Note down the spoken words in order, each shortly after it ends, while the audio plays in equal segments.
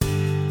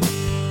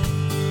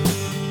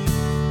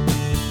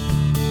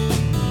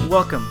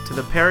welcome to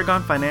the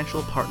Paragon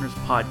Financial Partners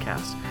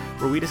podcast,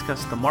 where we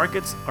discuss the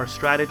markets, our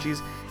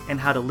strategies, and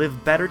how to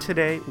live better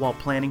today while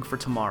planning for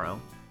tomorrow.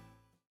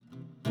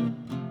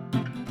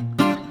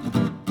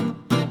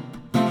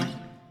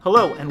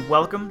 Hello, and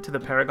welcome to the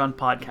Paragon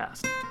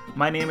podcast.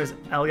 My name is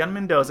Elian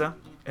Mendoza,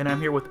 and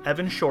I'm here with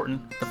Evan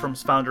Shorten, the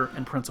firm's founder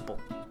and principal.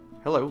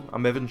 Hello,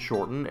 I'm Evan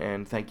Shorten,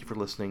 and thank you for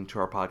listening to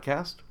our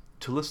podcast.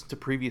 To listen to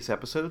previous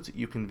episodes,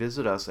 you can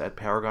visit us at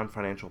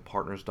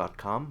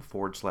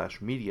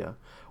paragonfinancialpartners.com/media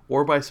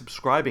or by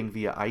subscribing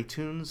via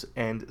iTunes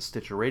and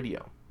Stitcher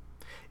Radio.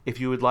 If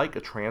you would like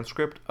a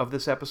transcript of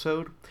this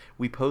episode,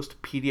 we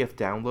post PDF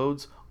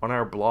downloads on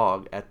our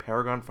blog at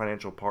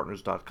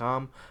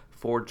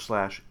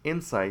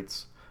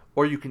paragonfinancialpartners.com/insights,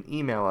 or you can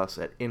email us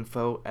at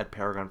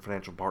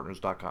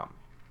info@paragonfinancialpartners.com.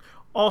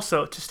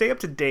 Also, to stay up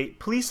to date,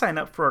 please sign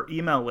up for our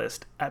email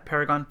list at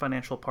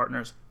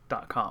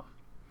paragonfinancialpartners.com.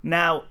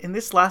 Now, in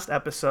this last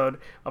episode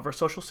of our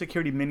Social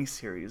Security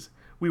mini-series,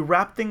 we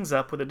wrap things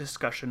up with a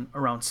discussion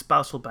around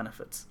spousal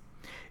benefits.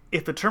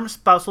 If the term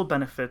spousal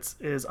benefits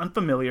is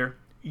unfamiliar,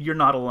 you're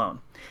not alone.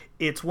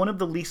 It's one of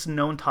the least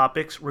known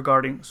topics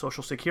regarding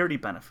Social Security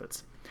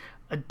benefits.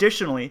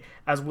 Additionally,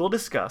 as we'll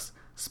discuss,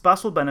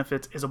 spousal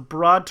benefits is a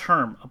broad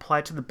term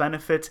applied to the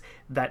benefits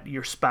that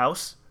your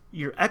spouse,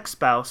 your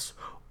ex-spouse,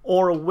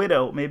 or a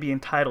widow may be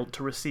entitled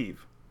to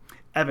receive.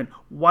 Evan,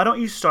 why don't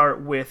you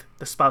start with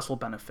the spousal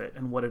benefit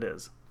and what it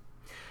is?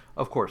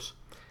 Of course.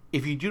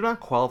 If you do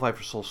not qualify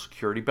for Social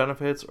Security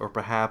benefits, or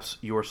perhaps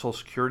your Social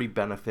Security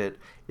benefit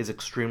is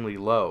extremely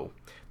low,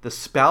 the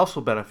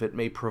spousal benefit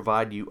may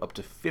provide you up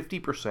to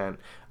 50%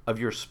 of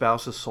your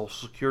spouse's Social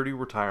Security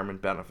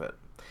retirement benefit,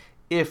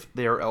 if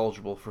they are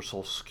eligible for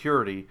Social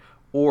Security,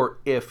 or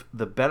if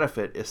the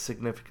benefit is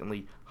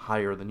significantly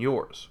higher than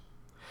yours.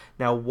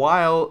 Now,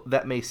 while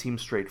that may seem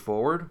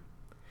straightforward,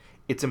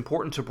 it's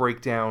important to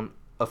break down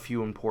a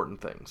few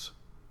important things.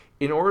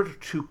 In order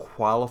to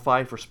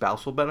qualify for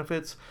spousal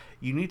benefits,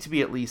 you need to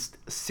be at least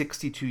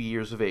 62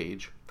 years of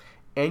age,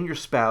 and your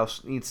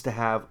spouse needs to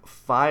have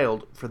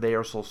filed for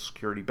their Social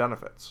Security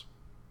benefits.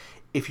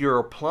 If you're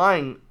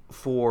applying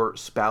for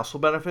spousal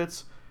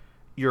benefits,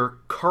 your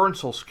current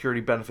Social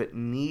Security benefit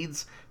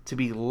needs to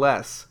be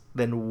less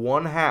than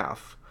one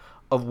half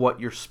of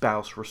what your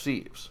spouse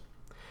receives.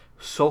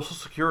 Social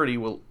Security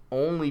will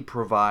only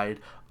provide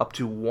up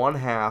to one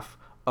half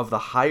of the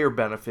higher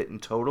benefit in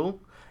total,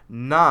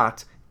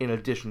 not in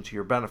addition to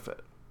your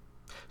benefit.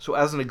 So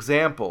as an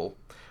example,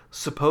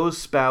 suppose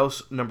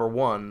spouse number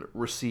one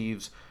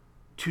receives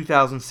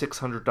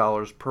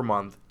 $2,600 per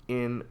month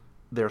in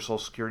their Social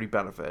Security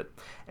benefit,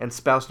 and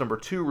spouse number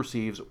two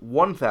receives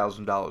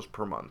 $1,000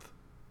 per month.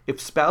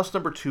 If spouse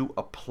number two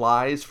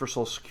applies for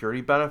Social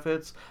Security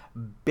benefits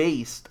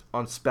based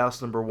on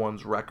spouse number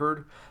one's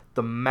record,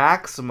 the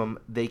maximum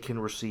they can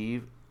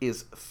receive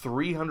is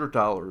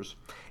 $300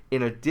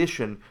 in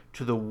addition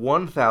to the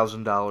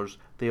 $1,000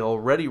 they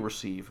already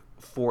receive,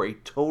 for a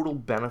total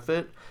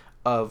benefit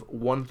of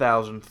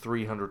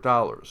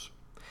 $1,300.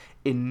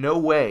 In no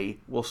way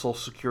will Social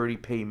Security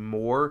pay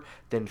more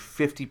than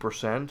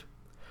 50%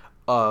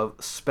 of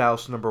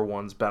spouse number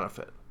one's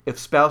benefit. If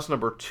spouse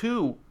number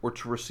two were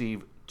to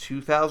receive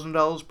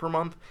 $2,000 per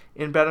month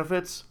in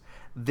benefits,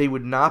 they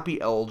would not be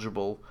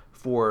eligible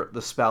for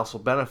the spousal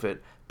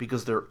benefit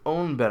because their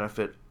own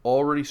benefit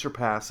already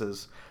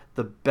surpasses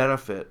the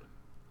benefit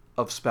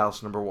of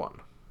spouse number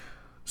one.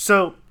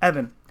 So,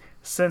 Evan,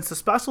 since the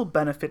spousal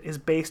benefit is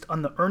based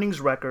on the earnings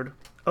record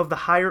of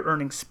the higher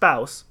earning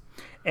spouse,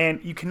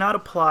 and you cannot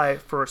apply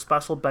for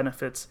spousal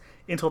benefits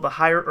until the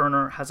higher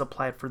earner has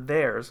applied for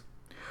theirs,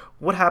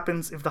 what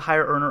happens if the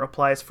higher earner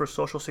applies for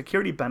Social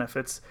Security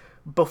benefits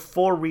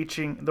before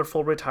reaching their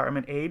full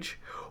retirement age,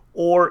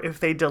 or if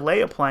they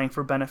delay applying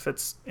for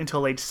benefits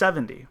until age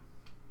 70?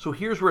 So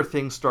here's where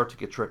things start to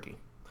get tricky.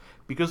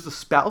 Because the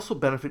spousal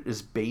benefit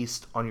is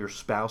based on your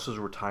spouse's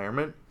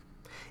retirement,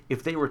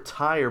 if they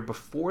retire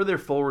before their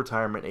full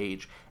retirement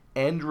age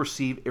and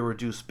receive a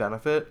reduced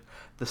benefit,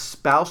 the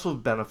spousal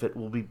benefit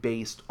will be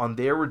based on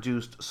their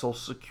reduced Social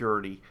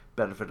Security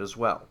benefit as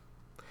well.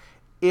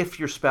 If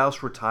your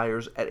spouse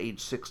retires at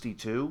age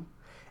 62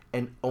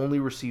 and only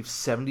receives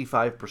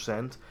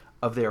 75%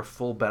 of their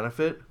full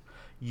benefit,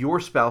 your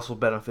spousal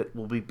benefit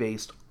will be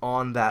based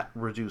on that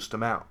reduced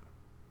amount.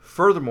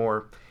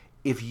 Furthermore,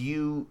 if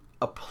you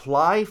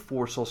apply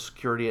for Social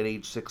Security at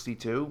age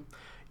 62,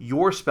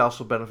 your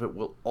spousal benefit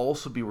will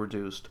also be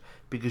reduced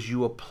because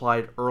you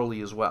applied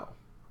early as well.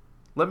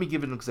 Let me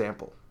give an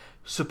example.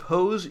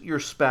 Suppose your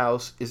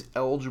spouse is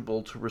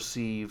eligible to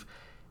receive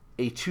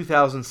a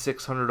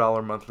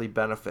 $2,600 monthly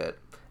benefit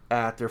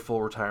at their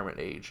full retirement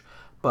age,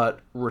 but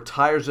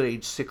retires at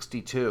age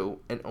 62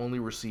 and only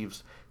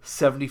receives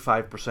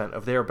 75%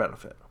 of their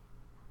benefit.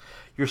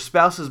 Your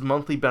spouse's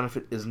monthly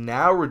benefit is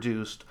now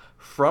reduced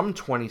from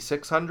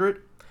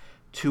 $2,600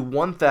 to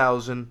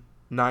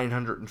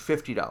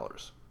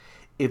 $1,950.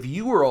 If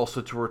you were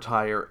also to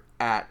retire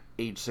at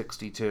age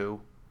 62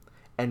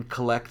 and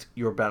collect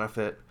your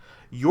benefit,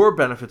 your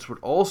benefits would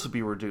also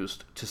be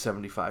reduced to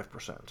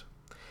 75%.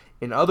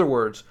 In other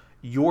words,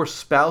 your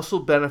spousal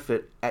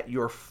benefit at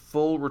your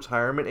full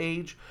retirement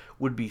age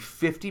would be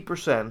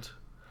 50%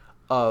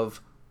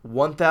 of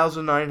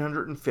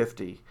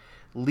 $1,950,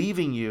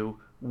 leaving you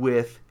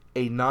with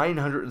a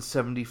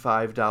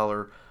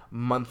 $975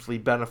 monthly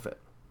benefit.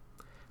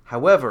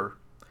 However,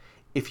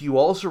 if you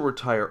also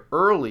retire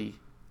early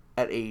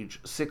at age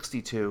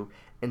 62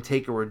 and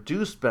take a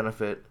reduced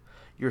benefit,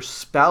 your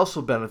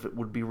spousal benefit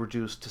would be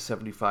reduced to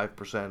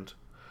 75%,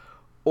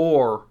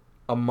 or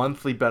a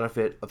monthly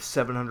benefit of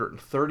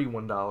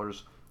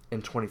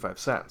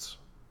 $731.25.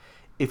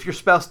 If your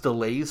spouse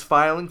delays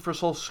filing for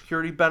Social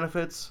Security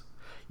benefits,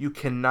 you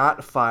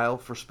cannot file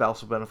for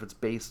spousal benefits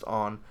based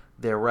on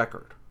their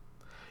record.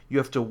 You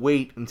have to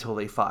wait until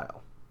they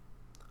file.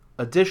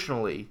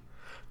 Additionally,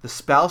 the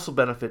spousal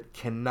benefit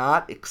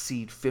cannot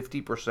exceed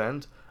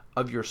 50%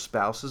 of your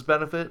spouse's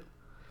benefit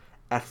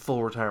at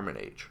full retirement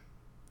age.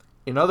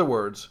 In other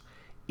words,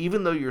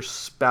 even though your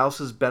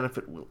spouse's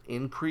benefit will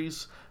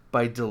increase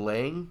by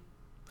delaying,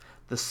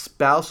 the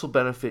spousal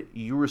benefit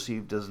you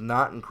receive does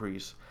not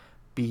increase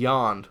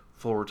beyond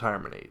full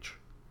retirement age.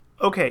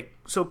 Okay,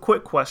 so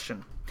quick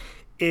question.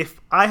 If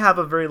I have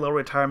a very low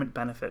retirement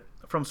benefit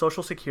from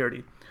Social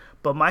Security,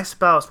 but my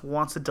spouse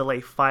wants to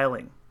delay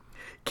filing,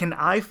 can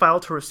I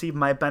file to receive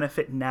my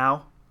benefit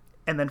now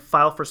and then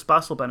file for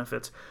spousal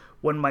benefits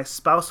when my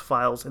spouse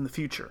files in the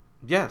future?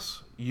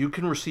 Yes, you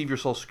can receive your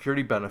Social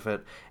Security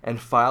benefit and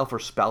file for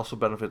spousal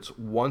benefits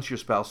once your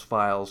spouse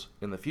files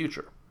in the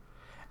future.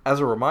 As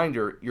a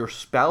reminder, your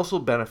spousal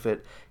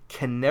benefit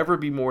can never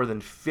be more than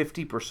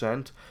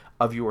 50%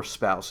 of your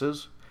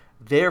spouse's.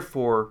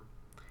 Therefore,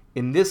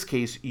 in this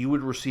case, you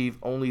would receive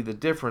only the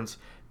difference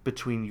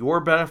between your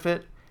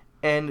benefit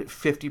and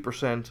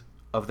 50%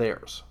 of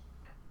theirs.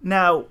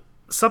 Now,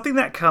 something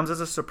that comes as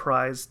a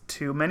surprise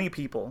to many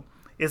people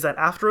is that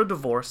after a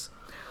divorce,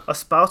 a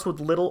spouse with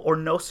little or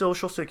no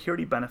Social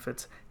Security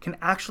benefits can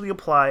actually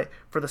apply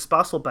for the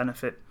spousal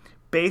benefit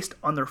based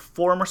on their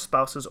former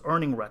spouse's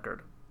earning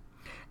record.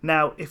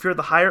 Now, if you're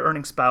the higher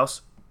earning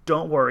spouse,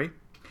 don't worry.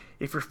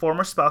 If your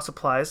former spouse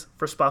applies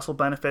for spousal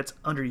benefits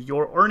under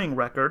your earning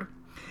record,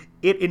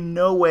 it in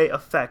no way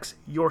affects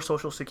your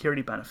Social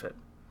Security benefit.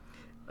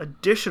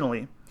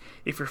 Additionally,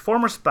 if your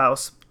former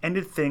spouse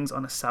ended things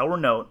on a sour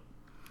note,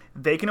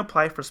 they can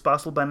apply for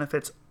spousal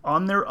benefits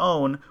on their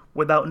own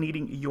without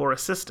needing your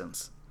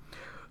assistance.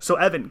 So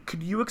Evan,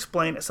 could you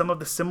explain some of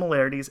the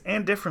similarities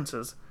and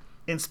differences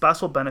in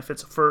spousal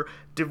benefits for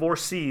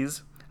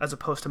divorcees as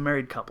opposed to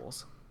married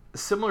couples?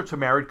 Similar to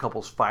married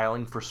couples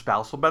filing for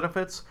spousal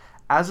benefits,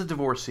 as a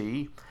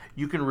divorcee,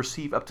 you can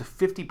receive up to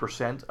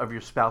 50% of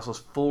your spouse's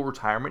full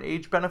retirement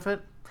age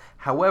benefit.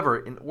 However,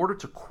 in order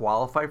to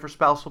qualify for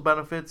spousal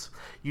benefits,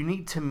 you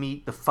need to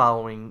meet the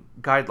following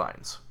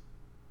guidelines.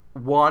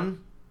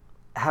 1,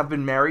 have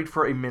been married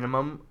for a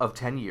minimum of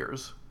 10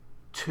 years.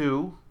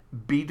 2,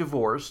 be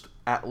divorced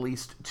at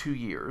least 2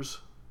 years.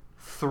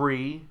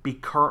 3, be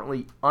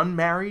currently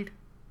unmarried.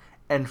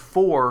 And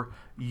 4,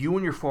 you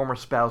and your former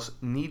spouse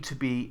need to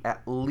be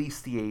at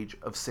least the age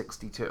of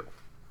 62.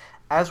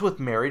 As with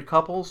married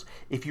couples,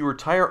 if you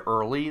retire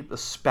early, the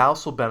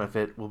spousal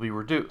benefit will be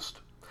reduced.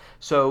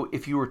 So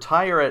if you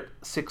retire at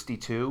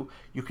 62,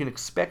 you can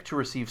expect to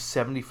receive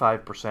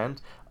 75%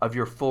 of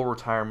your full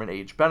retirement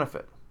age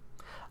benefit.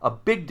 A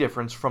big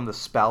difference from the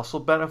spousal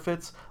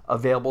benefits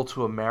available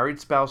to a married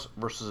spouse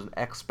versus an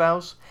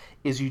ex-spouse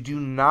is you do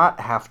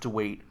not have to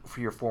wait for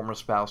your former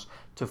spouse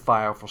to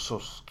file for Social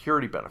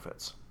Security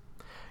benefits.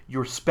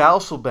 Your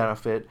spousal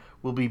benefit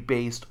will be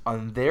based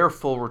on their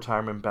full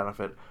retirement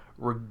benefit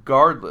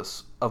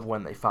regardless of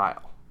when they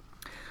file.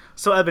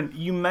 So Evan,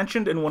 you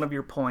mentioned in one of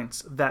your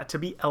points that to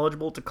be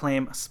eligible to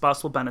claim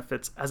spousal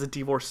benefits as a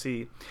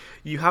divorcee,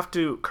 you have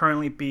to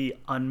currently be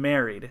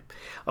unmarried.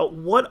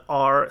 What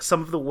are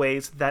some of the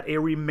ways that a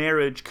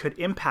remarriage could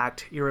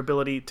impact your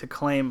ability to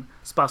claim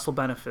spousal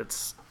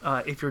benefits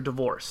if you're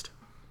divorced?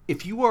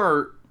 If you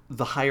are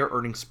the higher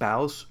earning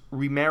spouse,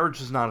 remarriage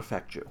does not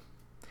affect you.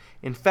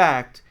 In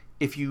fact,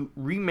 if you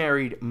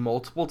remarried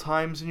multiple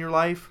times in your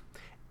life,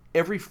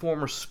 every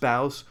former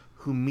spouse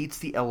who meets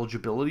the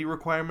eligibility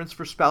requirements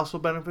for spousal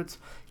benefits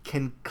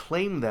can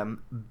claim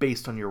them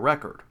based on your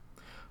record.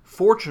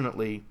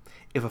 Fortunately,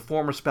 if a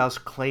former spouse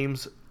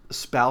claims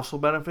spousal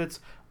benefits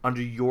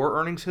under your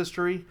earnings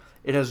history,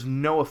 it has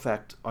no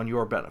effect on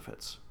your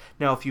benefits.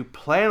 Now, if you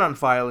plan on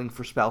filing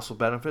for spousal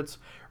benefits,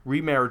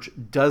 remarriage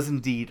does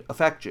indeed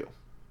affect you.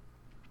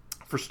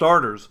 For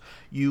starters,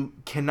 you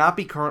cannot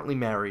be currently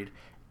married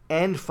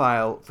and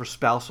file for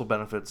spousal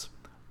benefits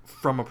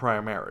from a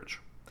prior marriage.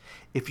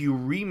 If you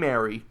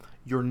remarry,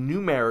 your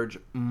new marriage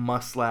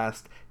must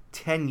last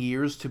 10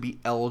 years to be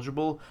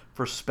eligible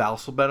for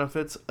spousal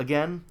benefits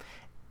again,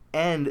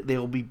 and they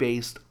will be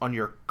based on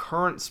your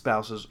current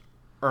spouse's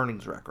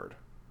earnings record.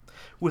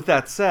 With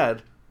that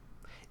said,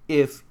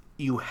 if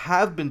you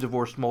have been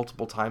divorced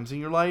multiple times in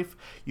your life,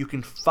 you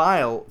can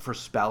file for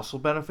spousal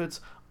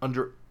benefits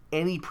under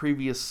any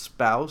previous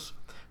spouse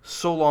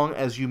so long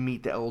as you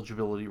meet the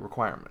eligibility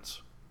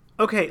requirements.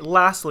 Okay,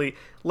 lastly,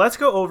 let's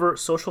go over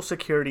Social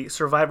Security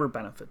survivor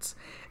benefits.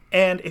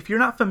 And if you're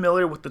not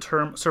familiar with the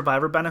term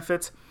survivor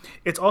benefits,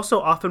 it's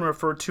also often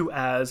referred to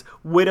as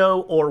widow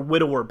or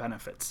widower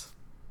benefits.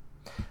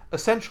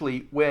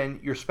 Essentially,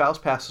 when your spouse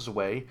passes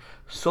away,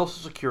 Social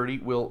Security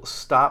will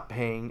stop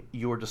paying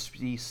your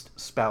deceased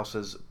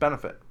spouse's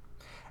benefit.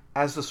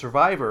 As the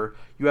survivor,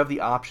 you have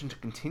the option to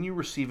continue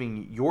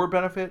receiving your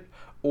benefit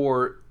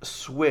or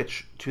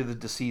switch to the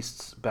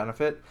deceased's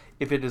benefit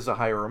if it is a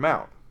higher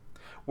amount.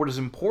 What is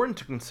important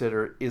to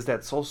consider is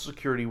that Social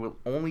Security will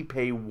only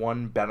pay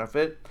one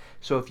benefit,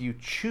 so if you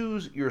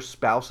choose your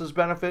spouse's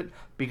benefit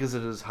because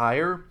it is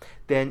higher,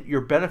 then your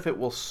benefit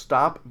will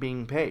stop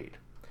being paid.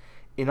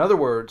 In other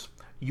words,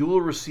 you will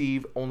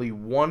receive only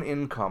one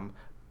income,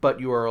 but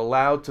you are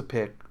allowed to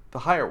pick the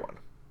higher one.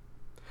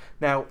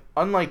 Now,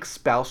 unlike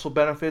spousal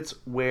benefits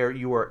where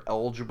you are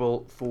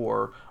eligible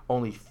for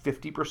only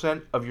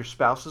 50% of your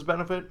spouse's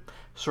benefit,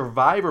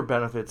 survivor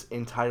benefits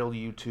entitle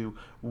you to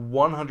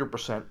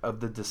 100%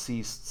 of the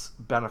deceased's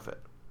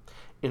benefit.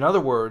 In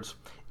other words,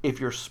 if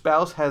your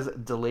spouse has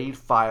delayed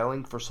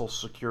filing for Social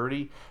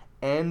Security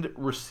and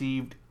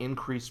received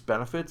increased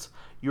benefits,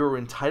 you are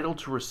entitled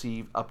to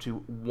receive up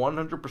to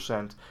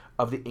 100%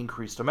 of the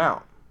increased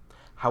amount.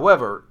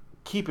 However,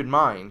 keep in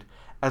mind,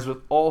 as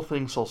with all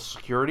things Social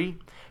Security,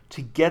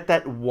 to get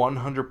that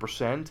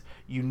 100%,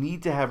 you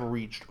need to have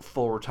reached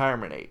full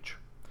retirement age.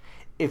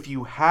 If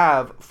you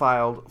have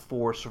filed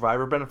for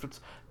survivor benefits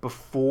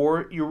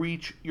before you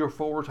reach your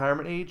full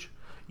retirement age,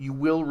 you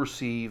will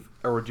receive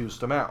a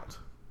reduced amount.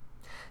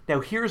 Now,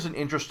 here's an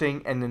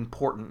interesting and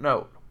important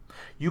note.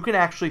 You can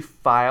actually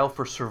file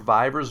for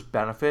survivor's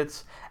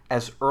benefits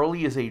as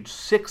early as age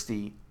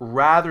 60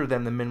 rather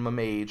than the minimum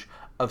age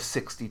of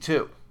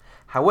 62.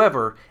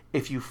 However,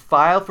 if you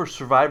file for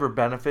survivor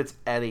benefits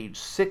at age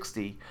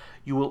 60,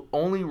 you will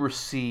only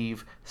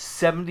receive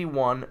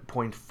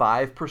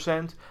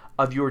 71.5%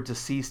 of your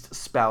deceased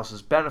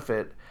spouse's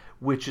benefit,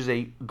 which is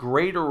a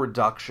greater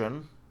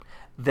reduction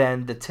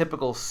than the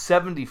typical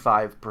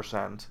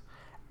 75%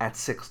 at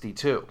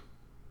 62.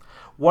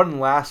 One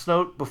last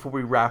note before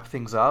we wrap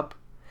things up.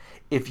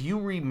 If you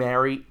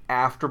remarry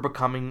after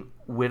becoming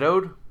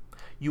widowed,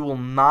 you will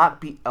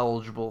not be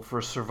eligible for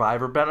a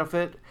survivor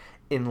benefit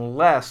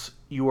unless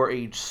you are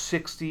age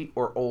 60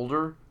 or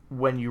older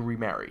when you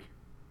remarry.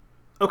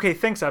 Okay,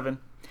 thanks, Evan.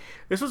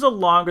 This was a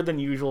longer than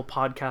usual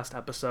podcast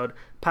episode,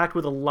 packed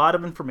with a lot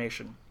of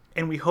information,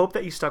 and we hope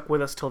that you stuck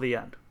with us till the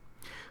end.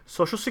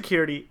 Social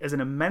Security is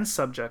an immense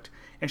subject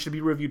and should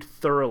be reviewed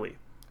thoroughly.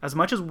 As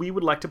much as we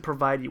would like to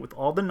provide you with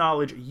all the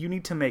knowledge you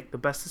need to make the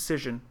best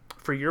decision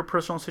for your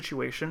personal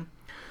situation,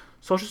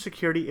 Social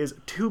Security is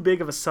too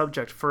big of a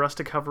subject for us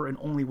to cover in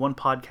only one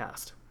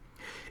podcast.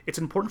 It's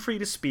important for you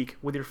to speak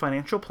with your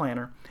financial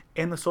planner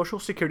and the Social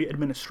Security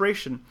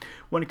Administration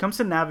when it comes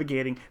to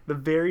navigating the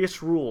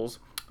various rules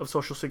of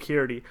Social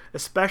Security,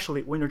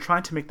 especially when you're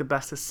trying to make the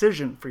best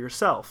decision for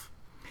yourself.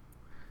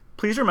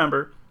 Please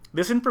remember,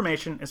 this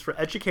information is for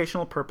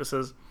educational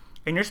purposes,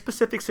 and your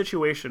specific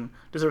situation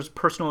deserves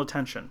personal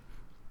attention.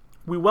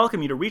 We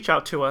welcome you to reach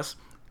out to us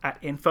at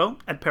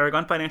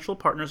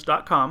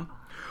info@paragonfinancialpartners.com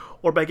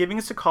or by giving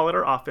us a call at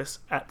our office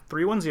at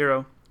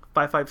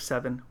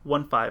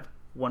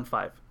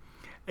 310-557-1515.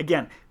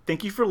 Again,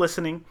 thank you for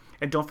listening,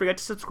 and don't forget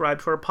to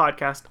subscribe to our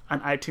podcast on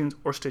iTunes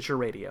or Stitcher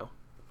Radio.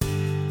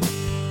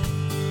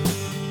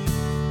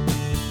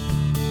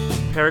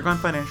 Paragon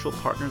Financial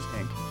Partners,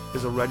 Inc.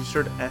 is a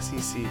registered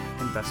SEC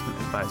investment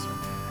advisor.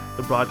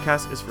 The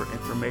broadcast is for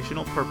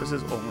informational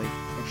purposes only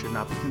and should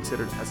not be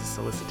considered as a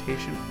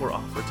solicitation or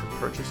offer to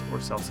purchase or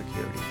sell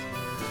securities.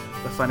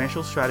 The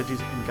financial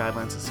strategies and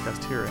guidelines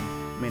discussed herein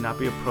may not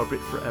be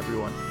appropriate for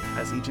everyone,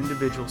 as each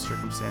individual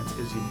circumstance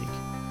is unique.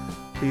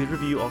 Please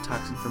review all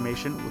tax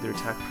information with your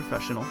tax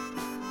professional.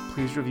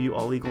 Please review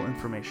all legal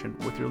information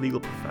with your legal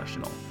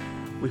professional.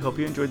 We hope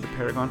you enjoyed the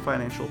Paragon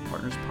Financial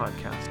Partners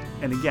podcast.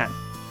 And again,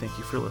 thank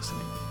you for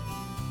listening.